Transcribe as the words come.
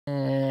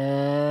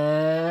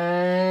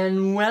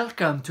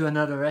Welcome to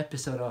another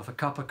episode of A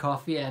Cup of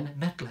Coffee and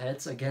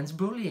Metalheads Against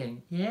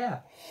Bullying. Yeah.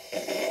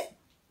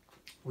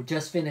 We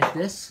just finished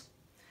this.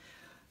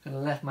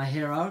 Gonna let my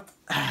hair out.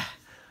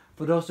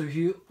 For those of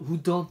you who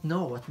don't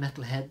know what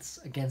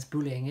Metalheads Against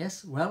Bullying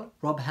is, well,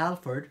 Rob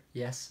Halford,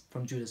 yes,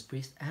 from Judas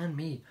Priest, and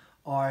me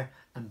are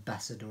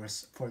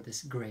ambassadors for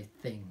this great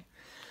thing.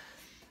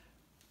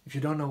 If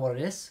you don't know what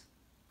it is,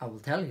 I will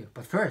tell you.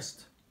 But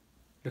first,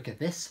 look at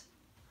this.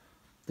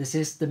 This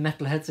is the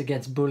Metalheads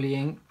Against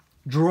Bullying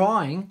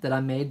drawing that I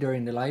made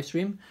during the live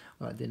stream.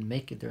 Well, I didn't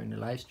make it during the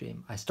live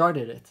stream. I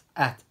started it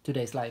at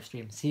today's live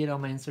stream. See it on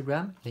my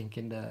Instagram, link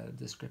in the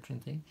description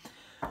thing.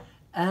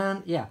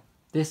 And yeah,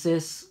 this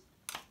is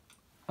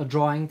a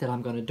drawing that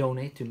I'm going to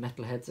donate to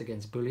Metalheads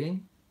Against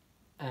Bullying.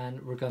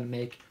 And we're going to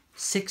make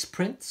 6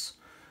 prints.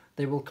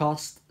 They will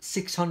cost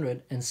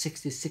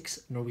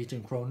 666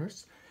 Norwegian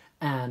kroners.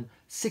 And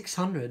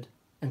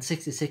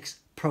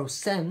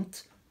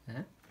 666%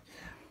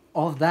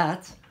 of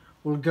that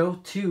will go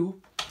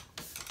to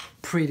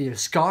Prettier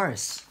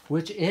Scars,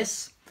 which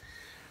is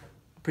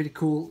a pretty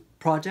cool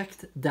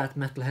project that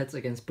Metalheads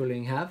Against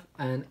Bullying have,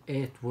 and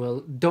it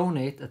will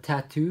donate a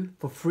tattoo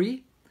for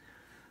free,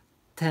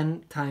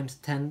 10 times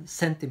 10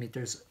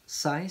 centimeters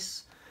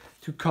size,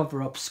 to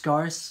cover up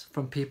scars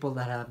from people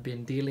that have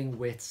been dealing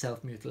with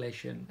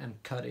self-mutilation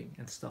and cutting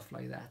and stuff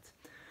like that.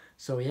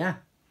 So yeah,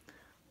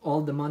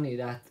 all the money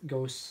that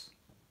goes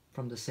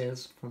from the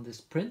sales from this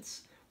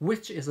prints,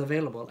 which is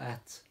available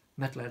at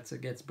Metalheads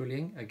Against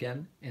Bullying,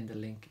 again in the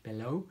link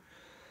below,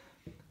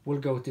 will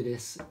go to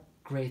this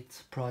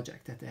great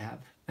project that they have.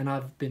 And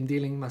I've been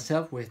dealing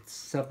myself with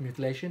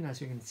self-mutilation,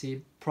 as you can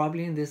see,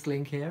 probably in this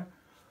link here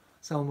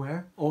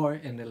somewhere, or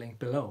in the link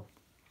below.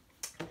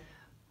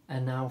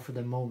 And now for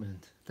the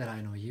moment that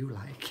I know you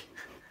like,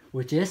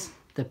 which is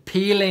the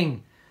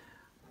peeling.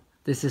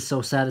 This is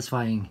so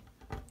satisfying.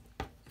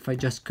 If I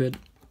just could,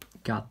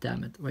 god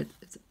damn it, wait,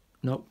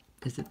 no,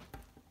 is it,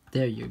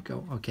 there you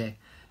go, okay,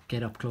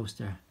 get up close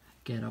there.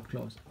 Get up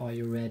close. Are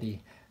you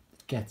ready?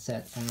 Get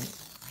set. And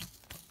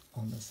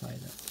on the side.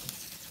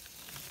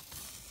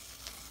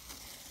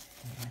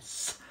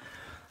 Yes.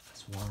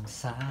 That's one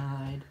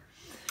side.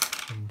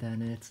 And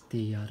then it's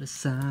the other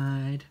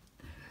side.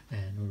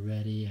 And we're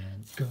ready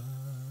and go.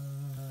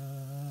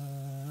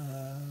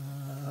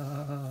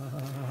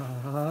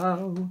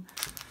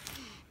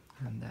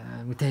 And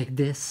then we take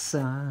this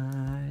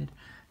side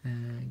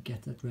and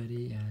get it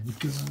ready and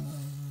go.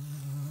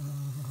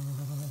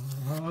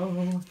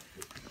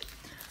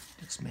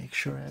 Just make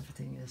sure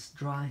everything is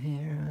dry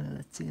here.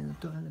 Let's see the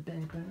door in the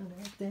background.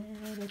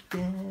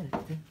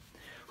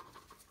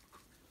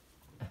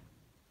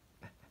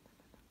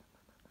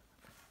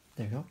 There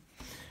you go.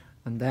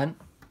 And then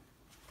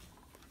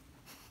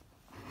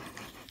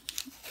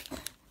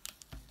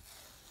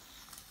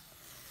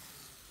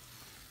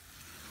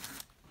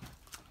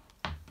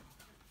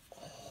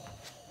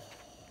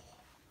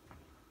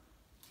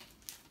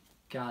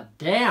god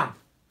damn!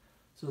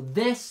 So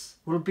this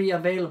will be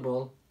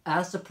available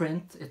as a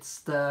print.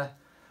 It's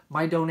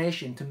my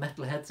donation to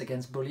Metalheads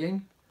Against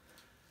Bullying.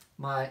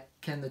 My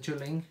Ken the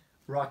Chilling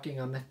rocking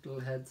a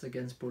Metalheads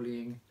Against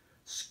Bullying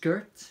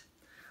skirt.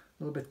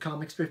 A little bit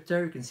comic strip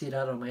there. You can see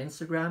that on my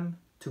Instagram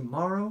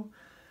tomorrow.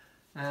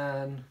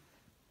 And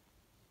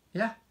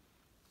yeah,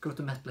 go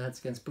to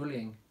Metalheads Against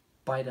Bullying.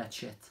 Buy that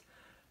shit.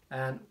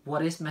 And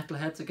what is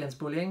Metalheads Against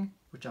Bullying?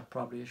 Which I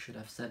probably should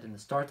have said in the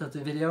start of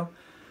the video.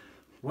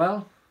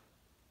 Well,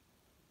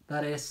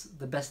 that is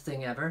the best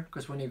thing ever,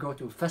 because when you go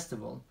to a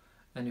festival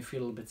and you feel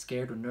a little bit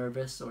scared or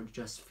nervous or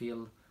just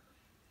feel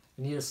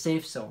you need a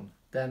safe zone,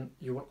 then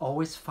you will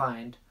always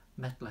find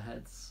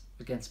Metalheads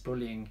Against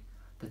Bullying,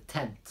 the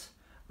tent,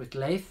 with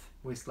Leif,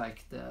 who is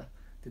like the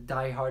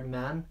die-hard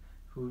man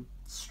who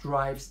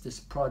strives this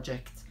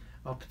project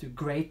up to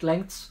great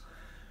lengths.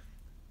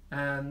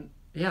 And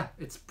yeah,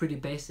 it's pretty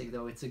basic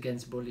though, it's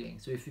against bullying.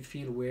 So if you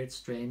feel weird,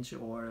 strange,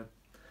 or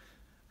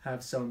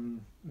have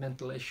some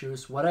mental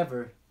issues,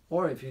 whatever,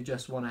 or if you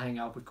just want to hang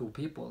out with cool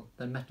people,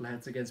 then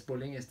Metalheads Against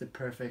Bullying is the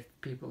perfect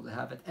people to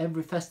have at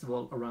every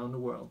festival around the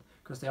world,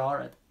 because they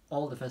are at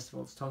all the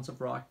festivals, Tons of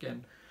Rock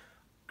and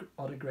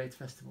other great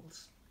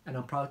festivals. And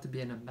I'm proud to be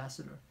an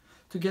ambassador,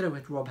 together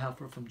with Rob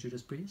Halford from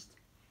Judas Priest.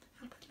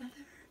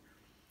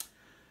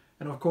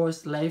 And of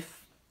course,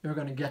 Leif, you're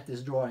going to get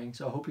this drawing,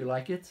 so I hope you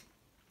like it.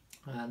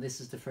 This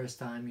is the first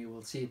time you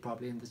will see it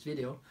probably in this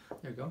video.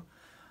 There you go.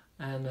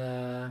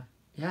 And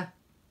yeah,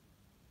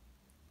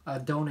 I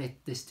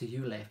donate this to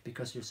you, Leif,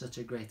 because you're such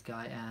a great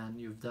guy and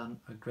you've done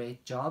a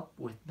great job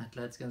with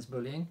Metalheads Against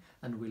Bullying,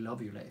 and we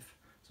love you, Leif.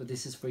 So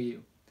this is for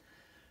you.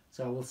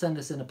 So I will send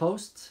this in a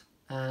post,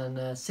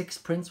 and 6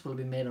 prints will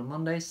be made on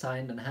Monday,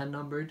 signed and hand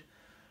numbered.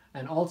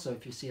 And also,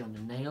 if you see on the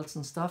nails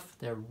and stuff,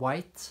 they're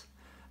white,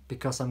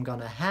 because I'm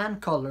gonna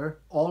hand color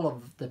all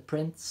of the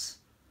prints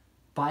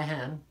by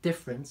hand,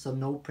 different, so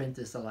no print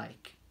is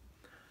alike.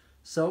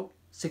 So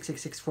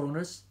 666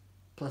 kroners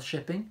plus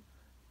shipping.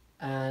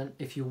 And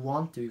if you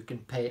want to, you can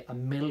pay $1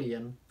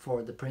 million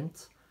for the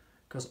print,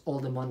 because all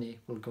the money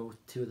will go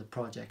to the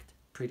project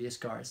Prettier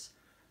Scars,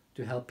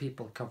 to help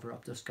people cover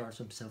up their scars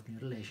from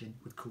self-mutilation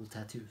with cool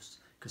tattoos.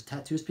 Because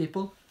tattoos,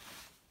 people,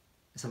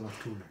 is a lot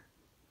cooler.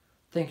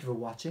 Thank you for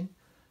watching.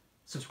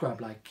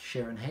 Subscribe, like,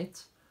 share and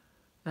hate.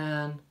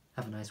 And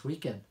have a nice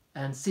weekend.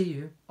 And see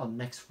you on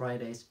next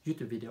Friday's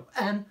YouTube video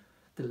and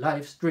the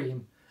live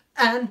stream.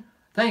 And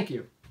thank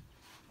you.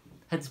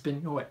 Head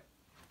spinning away.